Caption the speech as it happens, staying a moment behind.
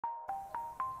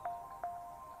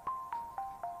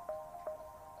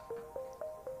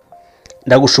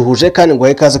Ndagushuhuje kandi ngo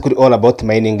ikaze kuri All About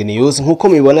Mining News. Nkuko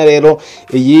mubibona rero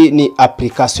iyi ni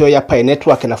application ya Pi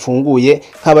Network nafunguye,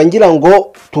 nkaba ngira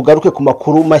ngo tugaruke ku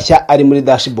makuru mashya ari muri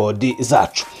dashboard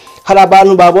zacu. Hari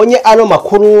abantu babonye ano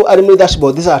makuru ari muri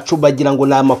dashboard zacu bagira ngo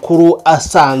na makuru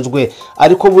asanzwe,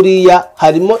 ariko buriya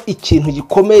harimo ikintu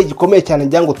gikomeye cyane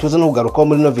ngira ngo tuze no kugaruka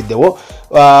muri no video,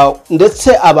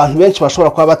 ndetse abantu benshi bashobora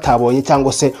kuba batabonye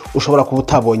cyangwa se ushobora kuba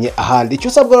utabonye ahandi. Icyo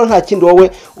usabwa nta kindi,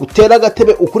 wowe utera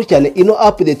gatebe ukurikirane ino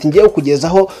update ngiye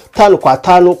kugezaho 5 kwa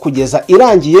 5 kugeza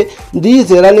irangiye.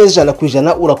 Ndizera neza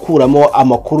 100% urakuramo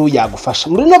amakuru yagufasha.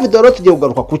 Muri no video rero tugiye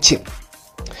kugaruka kuki,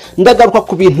 ndagaruka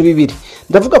ku bintu bibiri.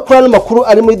 Ndavuga kuri ano makuru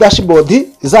ari muri dashboard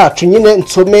zacu, nyine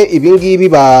nsome ibingibi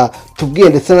batubwiye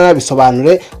ndetse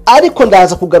n'abisobanure, ariko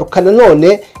ndaza kugarukana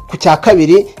none ku cya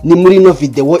kabiri ni muri no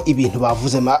video ibintu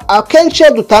bavuzema. Akenshi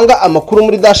dutanga amakuru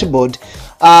muri dashboard,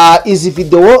 izi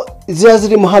video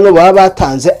zirimo hano baba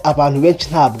batanze, abantu benshi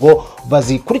ntabwo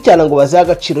bazikurikirana ngo baziha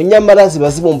agaciro, nyamara ziba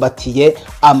zibumbatiye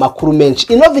amakuru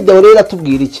menshi. Ino video rero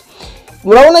iratubwira iki?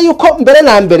 Murabona yuko mbere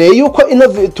na mbere yuko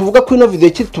tuvuga ko ino video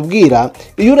kitubwira,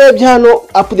 iyo urebye hano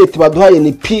update baduhaye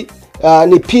ni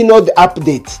P node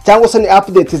update, cyangwa se ni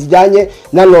update zijyanye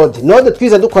na node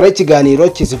twiza dukora ikiganiro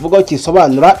kizivugaho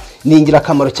kisobanura, ni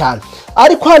ingirakamaro cyane.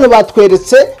 Ariko hano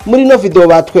batweretse muri ino video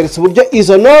batweretse uburyo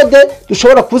izo node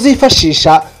dushobora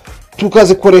kuzifashisha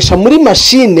tukazikoresha muri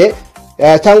machine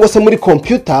cyangwa se muri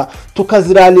computer,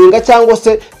 tukaziraninga cyangwa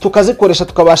se tukazikoresha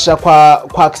tukabasha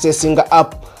kwa accessinga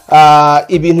app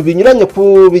ibintu binyuranye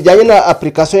ku bijyanye na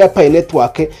application ya Pi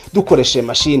Network dukoresheje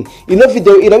machine. Ino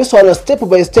video irabisobanura step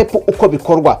by step uko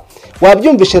bikorwa.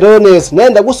 Wabyumvishe rero neza, naye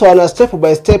ndagusobanura step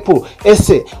by step.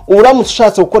 Ese uramutse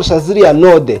ushatse gukoresha ziriya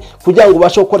node kugira ngo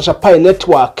ubashe gukoresha Pi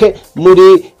Network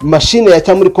muri machine ya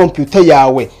cyangwa muri computer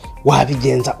yawe,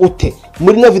 wabigenza ute?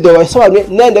 Muri no video basobanuye,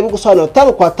 naye ndabigusobanura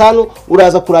 5 kwa 5.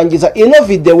 Uraza kurangiza ino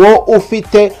video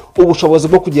ufite ubushobozi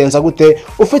bwo kugenza gute,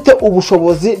 ufite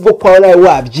ubushobozi bwo kwa nawe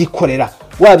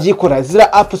wabyikorera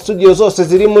zira app studio zose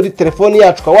ziri muri telefone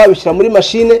yacu, ka wabishyira muri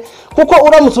machine. Kuko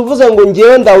uramutse uvuze ngo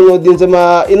ngiye downloadinze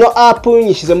ino app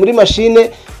nyishyize muri machine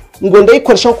ngo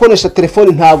ndayikoresha gukoresha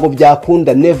telefone, ntago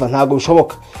byakunda, never, ntago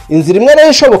bishoboka. Inzira imwe rero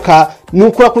ishoboka ni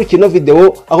uko akurikira ino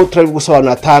video aho turi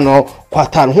gusobanura 5 kwa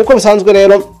 5 nkuko bisanzwe.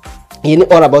 Rero iyi ni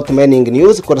All About Mining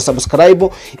News. Kora subscribe,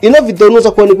 ino video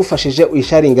nuza kubona igufashije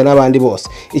uyisharinga n'abandi bose.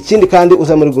 Ikindi kandi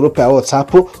uza muri group ya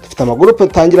WhatsApp, dufite amagroup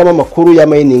atangiramo amakuru ya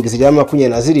mining zijya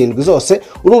 27 zose.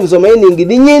 Urumva izo mining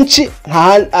ni nyinshi,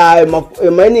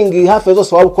 mining hafi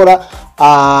zose wabukora,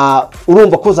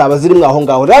 urumva ko zaba ziri mwaho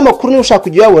ngaho. Rero amakuru ni ushaka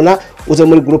kujya yabona, uze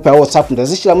muri group ya WhatsApp,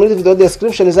 ndazishyira muri video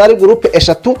description. Zari group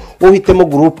 3, uhitemo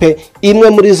group imwe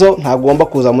muri zo, ntagomba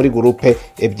kuza muri group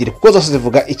 2 kuko zose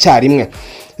zivuga icyarimwe,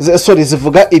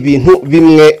 zivuga ibintu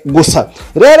bimwe gusa.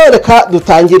 Rero reka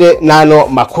dutangire nano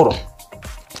makuru.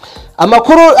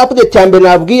 Amakuru update ya mbere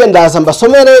nabwiye, ndaza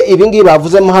mbasomere ibingibi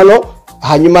bavuzemo hano,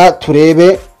 hanyuma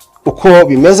turebe uko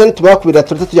bimeze. Nitubakubira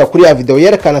tujya kuri ya video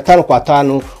yerekana 5 kwa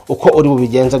 5 uko uri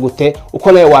bubigenza gute,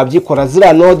 uko nawe wabyikora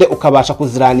zira node ukabasha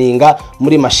kuziraninga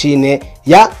muri machine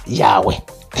yawe.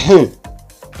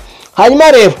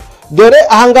 Hanyuma rero dore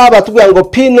ahangaha batubwira ngo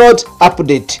P node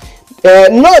update.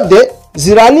 Node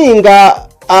ziraninga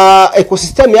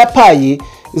ecosystem ya Pi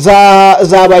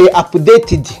zabaye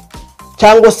updated,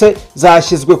 cyangwa se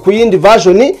zashyizwe ku yindi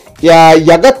version ya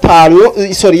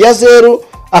 5, sorry, ya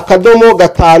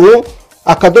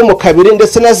 0.5.2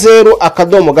 ndetse na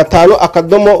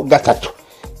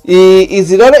 0.5.3.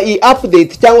 Izi rero iyi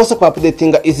update cyangwa se kwa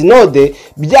updatinga izi node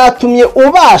byatumye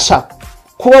ubasha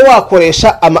kuba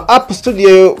wakoresha ama app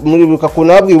studio. Muri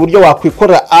bukakuna babwiye uburyo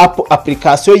wakwikorera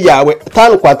application yawe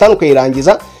 5 kwa 5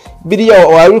 kuyirangiza, biriya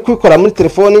wari kwikora muri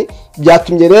telefoni,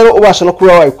 byatumye rero ubasha no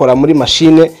kuba wayikora muri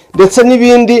machine ndetse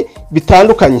n'ibindi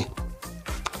bitandukanye.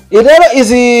 Rero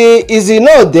izi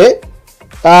node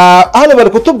hano bari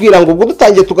kutubwira ngo ubwo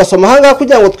dutangiye tugasoma hanga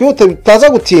kugira ngo twihute bitaza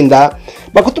gutinda,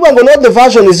 bakutubwira ngo node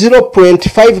version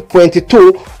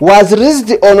 0.5.2 was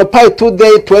released on Pi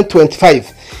today 2025.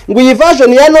 ngo iyi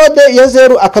version ya node ya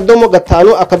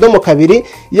 0.5.2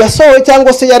 yasohowe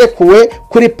cyangwa se yarekuwe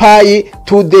kuri Pi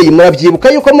today.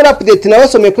 Murabyibuka yuko muri update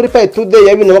nabasomeye kuri Pi today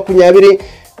ya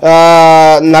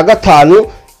 2025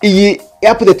 iyi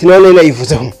update none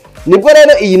nayivuzeho. Nibwo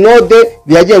rero iyi node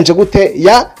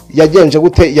yagenje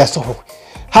gute yasohowe.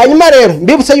 Hanyuma rero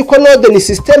mbibutse yuko node ni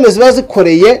system ziba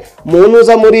zikoreye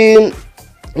munuza muri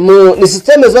ni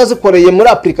system ziba zikoreye muri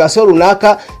application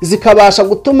runaka, zikabasha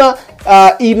gutuma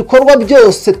ibikorwa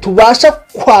byose tubasha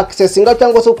accessinga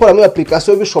cyangwa se gukora muri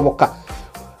application bishoboka.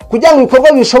 Kugira ngo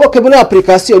ibikorwa bishoboke muri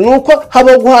application nuko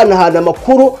haba guhanahana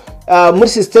amakuru muri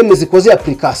system zikoze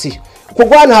application.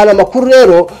 guhanahana amakuru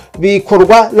rero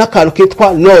bikorwa n'akantu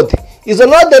kitwa node. Izo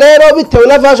node rero bitewe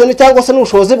na version cyangwa se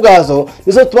n'ubushobozi bwazo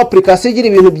nizo tuba application igira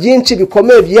ibintu byinshi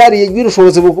bikomeye byihariye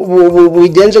by'ubushobozi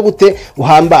bugenje gute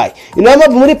buhambaye. Inama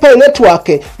muri Pi network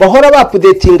bahora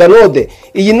ba-updatinga node.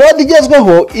 Iyi node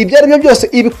igezweho ibyo ari byo byose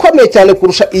ibikomeye cyane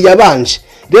kurusha iyabanje.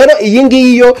 Rero iyi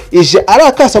ngiyo ije ari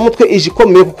akasa mutwe ije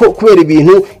ikomeye kubera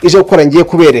ibintu ije gukora ngiye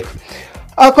kubereka.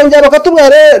 Akongera bakatubwira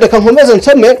reka nkomeze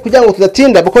nsome kugira ngo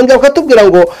tudatinda. Bakongera bakatubwira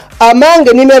ngo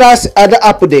among numerous other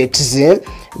updates,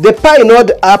 the Pi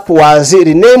node app was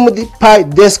renamed Pi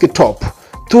desktop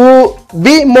to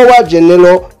be more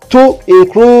general, to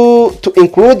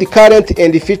include current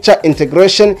and future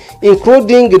integration,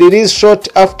 including release short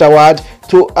afterward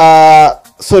to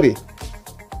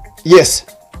yes.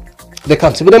 Reka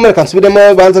nsubiremo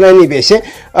banza nibeshye.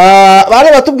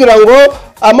 Bari batubwira ngo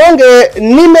among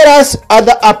numerous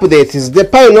other updates, the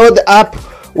Pi node app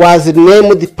was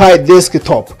renamed Pi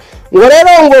desktop. Ngo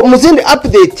rero ngo mu zindi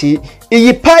update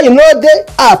iyi Pi node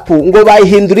app ngo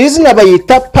bayihindura izina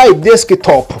bayita Pi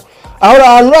desktop. Aho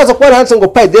ahantu uraza kubona handitse ngo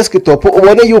Pi desktop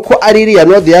ubone yuko ari iriya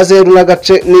node ya 0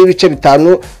 n'agace n'ibice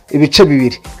 5 ibice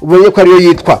 2 ubonye ko ariyo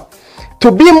yitwa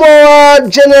to be more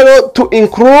general, to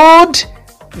include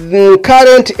the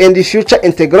current and future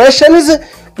integrations,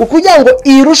 kugira ngo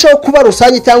irusheho kuba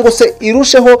rusange cyangwa se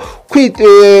irusheho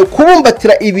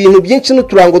kubumbatira ibintu byinshi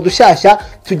n'uturango dushyashya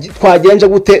twagenje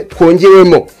gute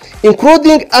twongewemo,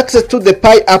 including access to the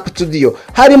Pi app studio,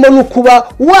 harimo no kuba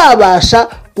wabasha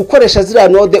gukoresha ziriya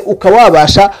node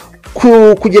ukawabasha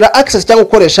kugira access cyangwa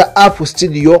gukoresha app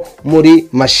studio muri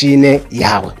machine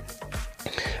yawe.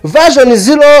 Version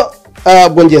 0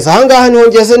 bongeza ahangaha niho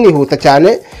ngeze nihuta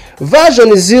cyane. Version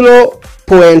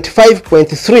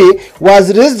 0.5.3 was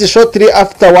released shortly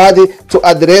afterward to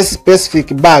address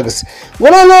specific bugs. Ngo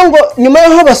nyuma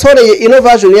y'aho basoreye ino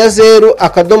version ya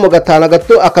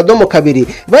 0.5.2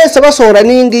 bahise basohora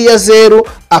n'indi ya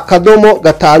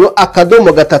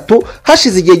 0.5.3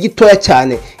 hashize igihe gitoya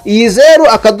cyane. Iyi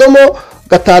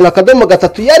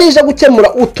 0.5.3 yari ije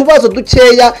gukemura utubazo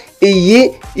dukeya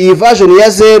iyi version ya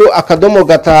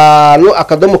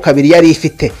 0.5.2 yari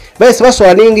ifite. Bahise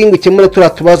basohora n'ingi ngo ikemure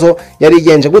tubazo yari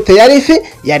igenje gute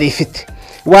yari ifite.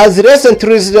 Was recently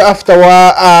released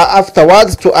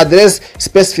afterwards to address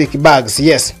specific bugs.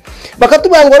 Yes.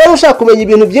 Bakatubwira ngo rero ushaka kumenya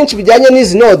ibintu byinshi bijyanye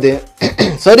n'izi node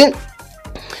sorry,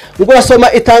 ngo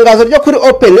urasoma itangazo ryo kuri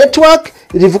Open Network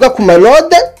rivuga ku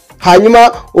manode,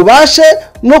 hanyuma ubashe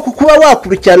no kukuba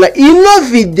wakurikirana ino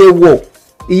video.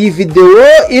 Iyi video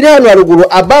iri hano haruguru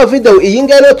above video iyi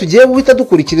ngano tugiye guhita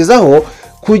dukurikirizaho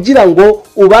kugira ngo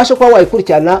ubashe kwa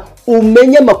wayikurikirana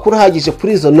umenye amakuru hagije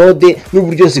kuri izo node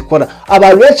n'uburyo zikora.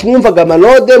 Abantu benshi mwumvaga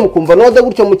amanode mukumva node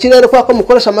gutyo mu kirere kwa ko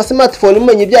mukoresha ama smartphone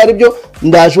mumenye ibyo ari byo.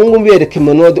 Ndaje ngo mbereke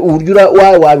node uburyo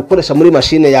wabikoresha muri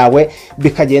machine yawe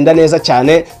bikagenda neza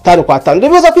cyane tano kwa tano.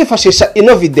 Ndibuza kwifashisha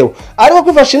ino video, ariko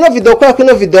kwifashisha ino video kwa ko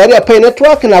ino video ari ya Pi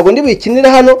network ntabwo ndibikinire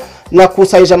hano.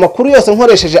 Nakusanyije amakuru yose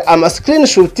nkoresheje ama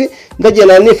screenshot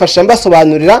ndagenda nifashisha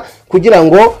mbasobanurira kugira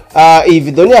ngo iyi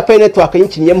video ni ya Pi network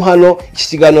yikinyemo hano. Iki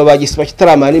kiganiro bagisiba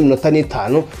kitaramana iminota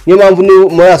 5, niyo mpamvu ni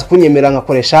muraza kunyemera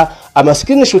nkakoresha ama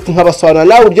screenshot nkabasobanura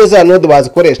nawe uburyo za node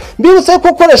bazikoresha. Mbibutse ko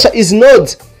gukoresha izi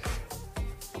nodes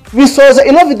bisoza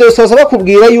ino video bisoza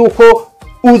bakubwira yuko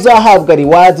uzahabwa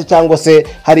rewards cyangwa se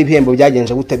hari ibihembo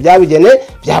byagenje gute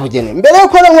byabugene. Mbere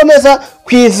yuko nkomeza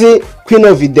kwizi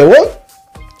kwino video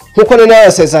nkuko nene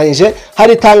yasezanije,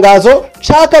 hari tangazo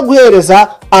nshaka guhereza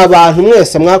abantu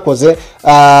mwese mwakoze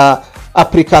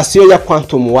application ya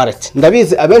Quantum Wallet.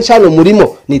 Ndabizi abenshi hano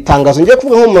murimo ni tangazo ngiye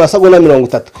kuvuga nko mu masagonda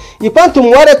 30. Iyi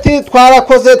Quantum Wallet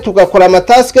twarakoze tugakora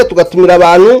amataske tugatumira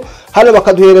abantu hano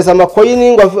bakaduhereza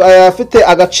amacoin ngo afite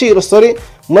agaciro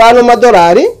muri ano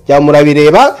madolari ya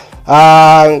murabireba.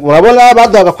 Urabona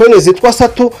baduhaga coin zitwa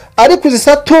satu, ariko izi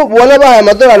satu ubona bahaye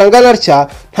amadolari angana atya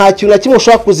nta kintu na kimwe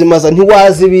ushobora kuzimaza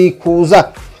ntiwazibikuza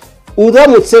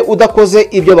uramutse udakoze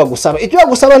ibyo bagusaba. Icyo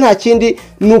bagusaba nta kindi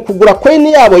ni ukugura coin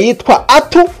yabo yitwa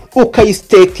ATU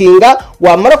ukayistakinga.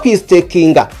 Wamara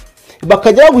kuyistakinga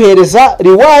bakajya guhereza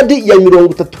reward ya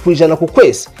 30% ku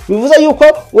kwezi. Bivuze yuko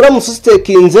uramutse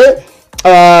stakinze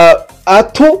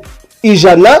ATU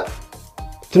 100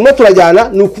 turimo turajyana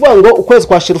ni ukuvuga ngo ukwezi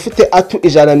kwashira ufite ATU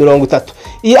 130.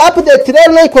 Iyi update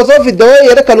rero nayikoze video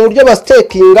yerekana uburyo ba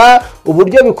stakinga,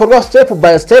 uburyo bikorwa step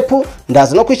by step.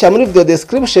 Ndaza no kwishyira muri video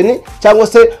description cyangwa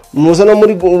se muze no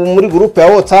muri group ya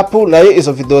WhatsApp nayo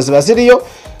izo video ziba ziriyo.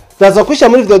 Ndaza kwishyira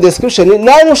muri video description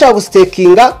nayo ushaka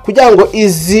gustakinga kugira ngo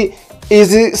izi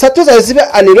satuza zibe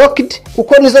unlocked,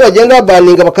 kuko nizo bagenda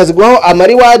baninga bakaziguhaho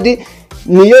amariwadi.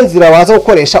 Niyo nzira waza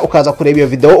gukoresha ukaza kureba iyo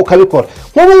video ukabikora.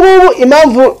 Nk'ubu ngubu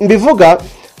impamvu mbivuga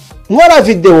nkora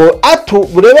video atu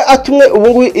burebe atumwe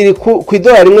ubungu iri ku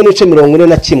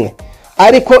 $1.41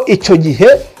 ariko icyo gihe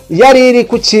yari iri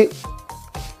kuki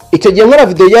icyo gihe nkora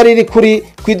video yari iri kuri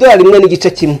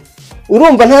 $1.1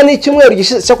 urumva nta n'icyumweru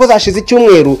gishyashya ko zashize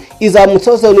icyumweru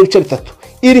izamutsoza n'ibice bitatu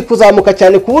iri kuzamuka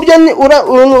cyane ku buryo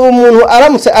umuntu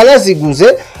aramutse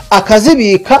anaziguze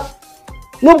akazibika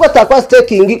nubwo atakwa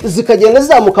staking zikagenda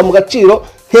zizamuka mu gaciro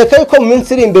nkeka yuko mu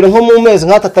minsi iri imbere nko mu mezi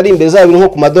nk'atatu ari imbere zabiri nko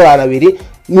ku $2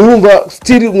 numva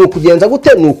still mu kugenza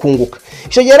gute nukunguka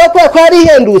icyo gihe rero ko ari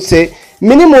hendutse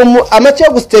minimum amacyo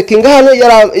yo gustaking hano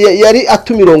yari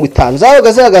atu 50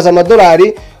 zabaga zihagaze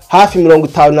 $50 hafi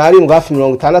 57 hafi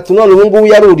 60 none ubu ngubu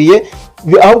yaruriye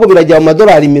ahubwo birajya mu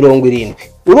 $70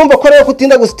 urumva ko rero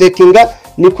kutinda gustakinga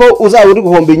niko uzaba uri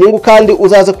guhomba inyungu kandi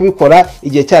uzaza kubikora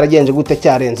igihe cyaragenje gute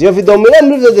cyarenze iyo video muri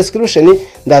description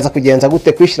ndaza kugenza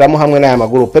gute kwishiramo hamwe n'aya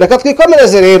magroup reka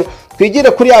twikomereze rero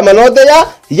twigire kuri ya manode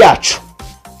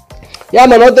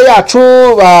yacu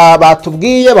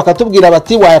batubwiye bakatubwira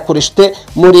bati wayakoresha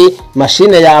muri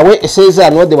machine yawe ese za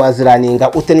node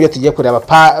waziraninga ute niyo tugiye kureba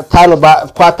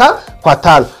kwa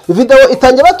tano video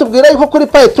itangiye batubwira yuko kuri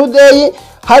Pi Today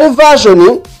hari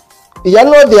version ya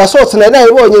node yasohotse nari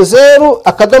nayibonye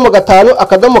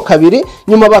 0.5.2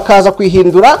 nyuma bakaza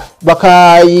kwihindura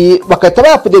bakahita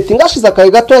ba-update ngashize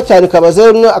akaye gato cyane kaba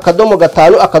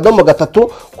 0.5.3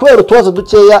 kubera utubazo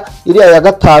dukeya iriya ya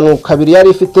 5.2 yari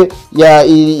ifite ya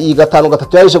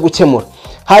 5.3 yaje gukemura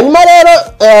hanyuma rero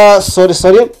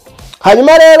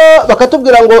hanyuma rero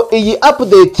bakatubwira ngo iyi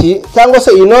update cyangwa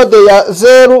se iyi node ya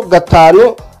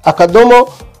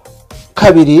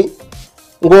 0.5.2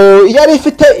 ngo yari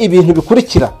ifite ibintu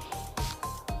bikurikira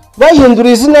bahindura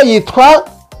izina yitwa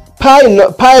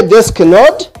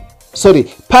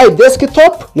Pi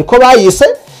desktop niko bayise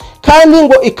kandi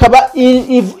ngo ikaba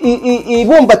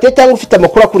ibumbate cyangwa ufite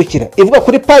amakuru akurikira ivuga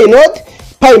kuri Pi node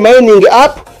Pi mining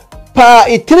app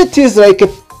it treats like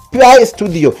Pi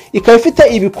studio ikaba ifite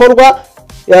ibikorwa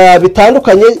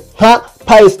bitandukanye nka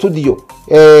Pi studio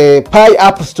Pi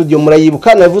app studio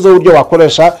murayibuka navuze uburyo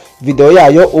wakoresha video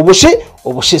yayo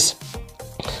ubushize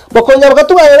bakongera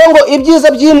bakatubwira rero ngo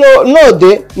ibyiza by'ino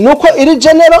node nuko iri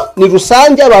general ni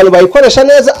rusange abantu bayikoresha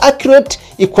neza accurate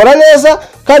ikora neza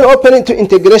kandi open to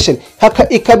integration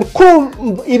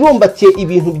ibumbatiye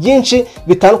ibintu byinshi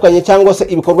bitandukanye cyangwa se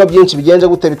ibikorwa byinshi bigenze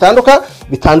gute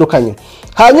bitandukanye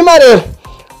hanyuma rero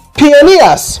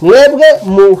pioneers mwebwe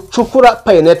mucukura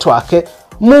Pi network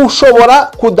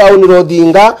mushobora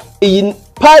kudownloadinga iyi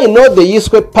Pi node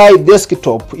yiswe Pi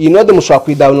desktop iyi node mushobora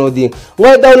kuyidownloadinga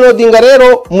downloadinga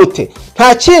rero mute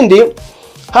nta kindi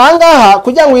hangaha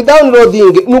kugira ngo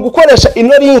downloading ni ugukoresha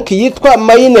ino link yitwa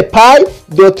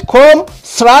minepi.com/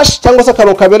 cyangwa se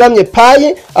akarongo kaberamye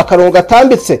Pi akarongo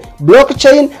gatambitse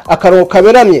blockchain akarongo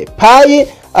kaberamye Pi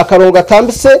akarongo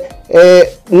gatambitse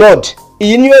node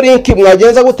iyi niyo link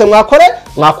mwagenza gute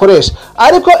mwakoresha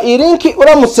ariko iyi link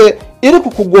uramutse iri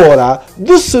kukugora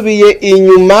dusubiye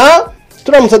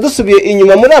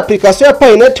inyuma muri application ya Pi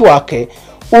network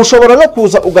ushobora no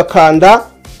kuza ugakanda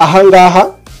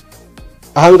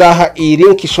ahangaha iyi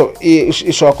link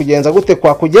ishobora kugenza gute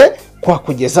kwa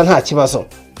kugeza nta kibazo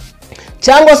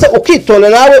cyangwa se ukitonda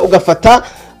nawe ugafata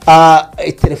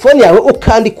telefone yawe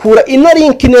ukandikura ino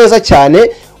link neza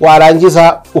cyane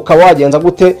warangiza ukaba wagenza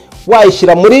gute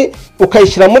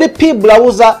ukayishyira muri Pi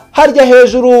browser harya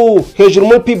hejuru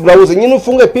muri Pi browser nyine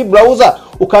ufunge Pi browser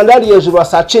ukanda ari hejuru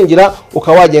wasacingira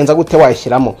ukawagenza gute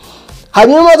wayishyiramo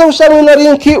hanyuma maze gushira ino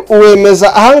link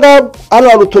uwemeza ahangaha hano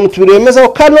hari utuntu tubiri wemezaho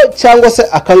kano cyangwa se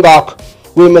akangaka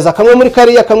wemeza kamwe muri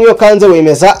kariya kamwe yo kanze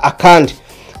wemeza akandi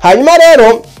hanyuma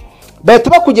rero bahita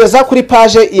bakugeza kuri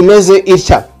page imeze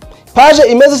itya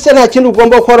nta kindi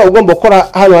ugomba gukora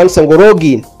hano handitse ngo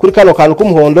login kuri kano kantu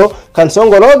k'umuhondo kanditseho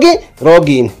ngo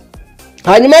login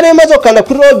hanyuma rero maze ukanda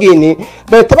kuri login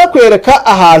bahita bakwereka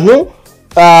ahantu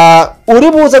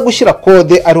uri buze gushyira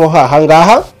kode ariho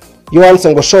hangaha yo handitse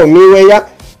ngo show me where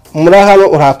muri hano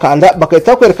urakanda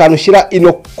bakahita bakwereka ahantu ushyira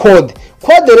ino kode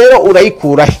rero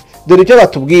urayikurahe dore icyo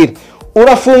batubwira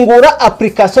urafungura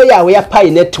application yawe ya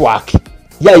Pi network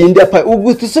ya yindi ya Pi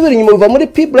ugutisubira inyuma uva muri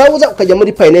Pi browser ukajya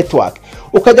muri Pi network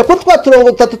ukajya kuri twa turongo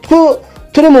 3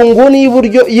 turi mu nguni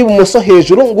y'iburyo y'ibumoso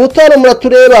hejuru ngutore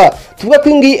muratureba tuvuga ko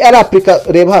ingi ari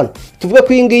application reba hano tuvuga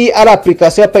ko ingi ari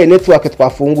application ya Pi network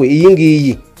twafunguye iyi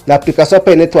ngiyi na application ya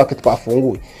Pi network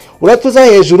twafunguye uratuza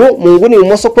hejuru mu nguni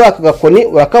y'ibumoso kuri aka gakoni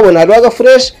urakabona hari aga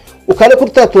fresh ukane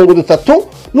kuri twa turongo 3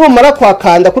 numara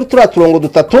kwakanda kuri twa turongo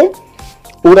 3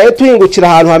 urahita uhingukira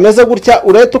ahantu hameze gutya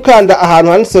urahita ukanda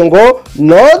ahantu handitse ngo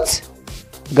nodes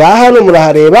hano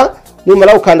murahareba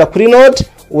numara ukanda kuri node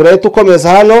urahita ukomeza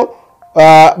hano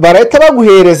barahita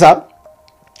baguhereza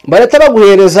bareta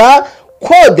baguhereza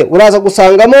code, uraza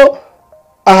gusangamo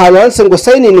ahantu handitse ngo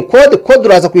sign in code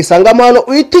uraza kuyisangamo hano,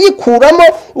 uhita uyikuramo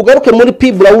ugaruke muri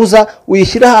P browser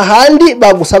uyishyira ahandi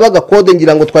bagusabaga code,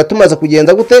 ngira ngo twari tumaze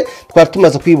kugenza gute, twari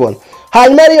tumaze kwibona.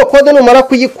 Hanyuma iyo code numara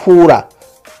kuyikura,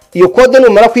 iyo code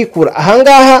numara kuyikura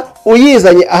ahangaha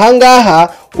uyizanye ahangaha,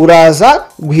 uraza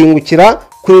guhingukira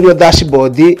kuri no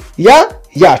dashboard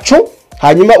yacu,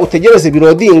 hanyuma utegereze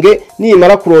birodinge,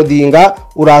 nimara kurodinga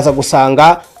uraza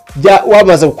gusanga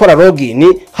wamaze gukora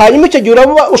login. Hanyuma icyo gihe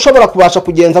uraba ushobora kubasha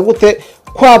kugenza gute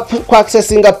kwa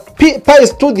accessinga Pi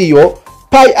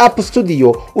App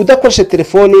Studio udakoresha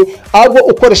telefoni, ahubwo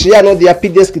ukoresha ya node ya P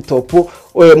desktop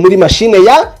muri machine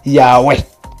yawe.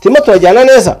 Timo turajyana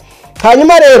neza.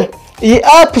 Hanyuma rero iyi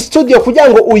App Studio kugira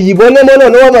ngo uyibonemo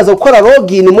none wamaze gukora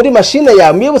login muri machine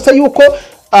yawe, mwibutsa yuko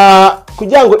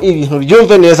kugira ngo ibintu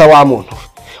byumve neza wa muntu,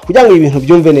 kugira ngo ibintu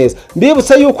byumve neza,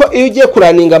 mbibutsa yuko iyo ugiye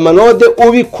kuraninga amanode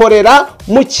ubikorera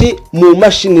mu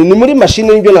mashini, ni muri mashini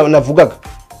nibyo navugaga.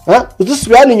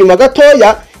 Udusubirane inyuma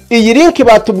gatoya, iyi link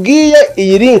batubwiye,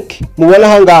 iyi link mubona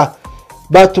ahangaha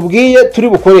batubwiye turi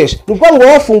bukoresha, nuvuga ngo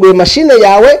wafunguye mashine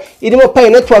yawe irimo Pi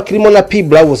network irimo na P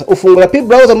browser, ufungura P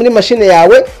browser muri mashine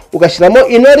yawe ugashyiramo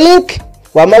ino link,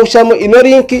 wamawushyiramo ino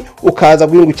link ukaza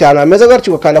guhingukirana ameze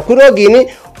gutyo ukakanda kuri login,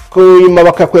 nyuma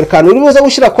bakakwerekana uri buze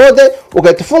gushyira code,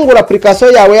 ugahita ufungura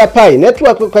application yawe ya Pi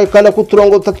network ukakanda ku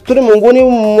turongo tutatu turi mu nguni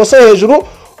muso hejuru,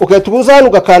 ugahita uza hano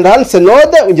ugakanda handitse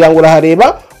node, ugira ngo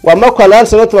urahareba, wamakwana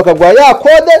handitse node bakagwa ya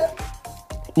code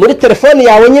muri telefone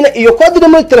yawe nyine. Iyo code iri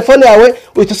muri telefone yawe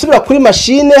uhita usubira kuri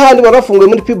machine handi barafunguye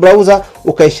muri P browser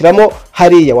ukayishyiramo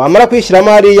hariya, wamara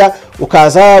kuyishyiramo hariya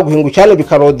ukaza guhingukirana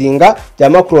bikarodinga,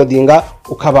 byama kurodinga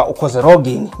ukaba ukoze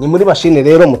login. Ni muri machine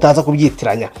rero mutaza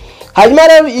kubyitiranya. Hanyuma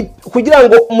rero kugira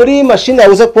ngo muri machine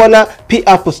yawe uze kubona P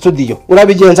App Studio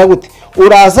urabigenza gute,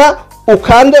 uraza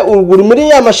ukande uri muri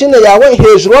ya machine yawe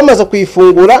hejuru, wamaze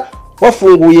kuyifungura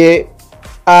wafunguye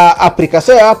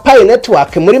application ya Pi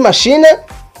network muri machine,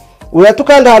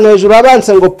 uratukanda hano hejuru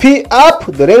abanse ngo P App,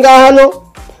 dore ngaha hano,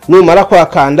 numara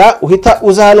kwakanda uhita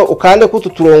uza hano ukande kutu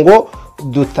turongo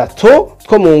dutatu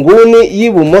two mu nguni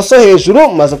y'ibumoso hejuru,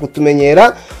 maze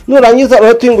kutumenyera, nurangiza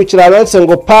uhita uhingukira abanse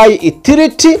ngo Pi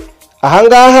Utility,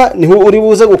 ahangaha niho uri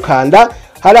buze gukanda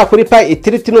hariya kuri Pi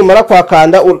Utility. Numara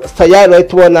kwakanda tayari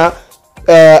uhita ubona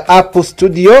App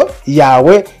Studio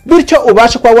yawe, bityo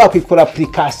ubasha kuba wakwikora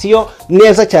application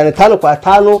neza cyane 5 kwa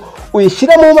 5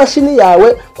 uyishyira mu mashini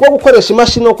yawe. Kuko gukoresha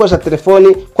imashini no gukoresha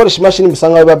telefoni, gukoresha imashini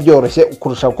bisanga biba byoroshye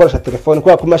kurusha gukoresha telefoni,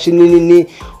 kuko ku mashini nini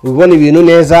ubona ibintu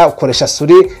neza, ukoresha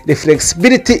suri,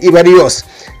 flexibility iba ari yose.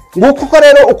 Nguko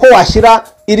rero uko washyira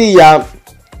iriya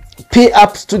P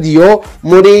App Studio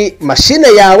muri machine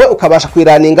yawe ukabasha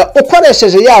kwiraninga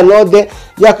ukoresheje ya node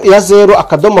ya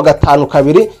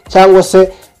 0.52 cyangwa se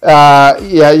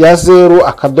ya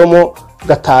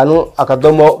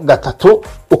 0.5.3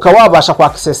 ukawabasha kwa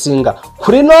accessinga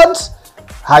kuri nodes,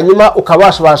 hanyuma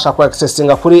ukabasha kwa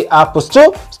accessinga kuri App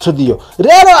Studio.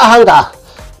 Rero ahangaha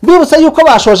bibutsa yuko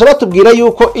bashoje batubwira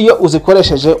yuko iyo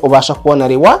uzikoresheje ubasha kubona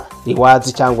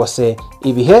rewards cyangwa se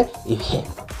ibihembo.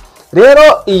 Rero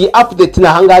iyi update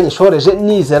nahanganye shoreje,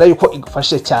 nizera yuko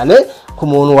igufashe cyane ku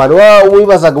muntu wari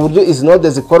wibazaga uburyo izi node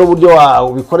zikora, uburyo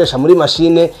ubikoresha muri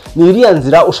machine, ni iriya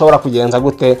nzira ushobora kugenza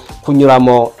gute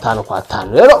kunyuramo 5 kwa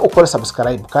 5. Rero ukore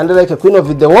subscribe kandi like kuri no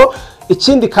video,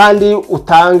 ikindi kandi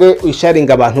utange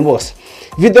uyisharinga abantu bose.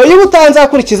 Video y'ubutanze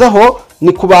akurikizaho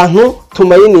ni ku bantu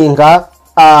tumayininga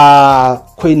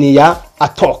coin ya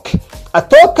atoke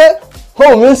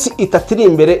mu minsi 3 iri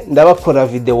imbere ndabakora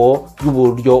video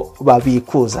y'uburyo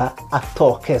babikuza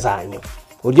atoke zanyu,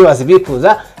 uburyo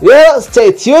bazibikuza. Rero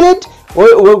stay tuned,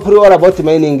 wowe kuri All About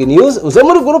Mining News, uze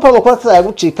muri group amakuru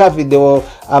atayagucika. Video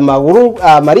amakuru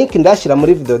amalink ndashyira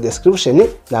muri video description,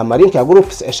 na amalink ya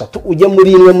groups eshatu, ujye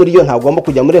muri imwe muri yo, ntagomba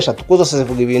kujya muri eshatu kuko zose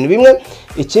zivuga ibintu bimwe.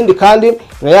 Ikindi kandi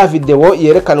ya video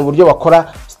yerekana uburyo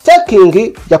bakora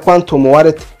staking ya quantum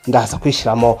wallet ndaza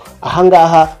kwishyiramo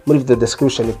ahangaha muri video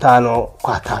description 5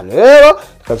 kwa 5. Rero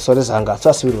reka dusoreze ahangaha,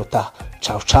 twasubira utaha.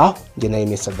 Ciao ciao, njye na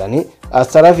Mr. Dani,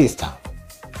 hasta la vista.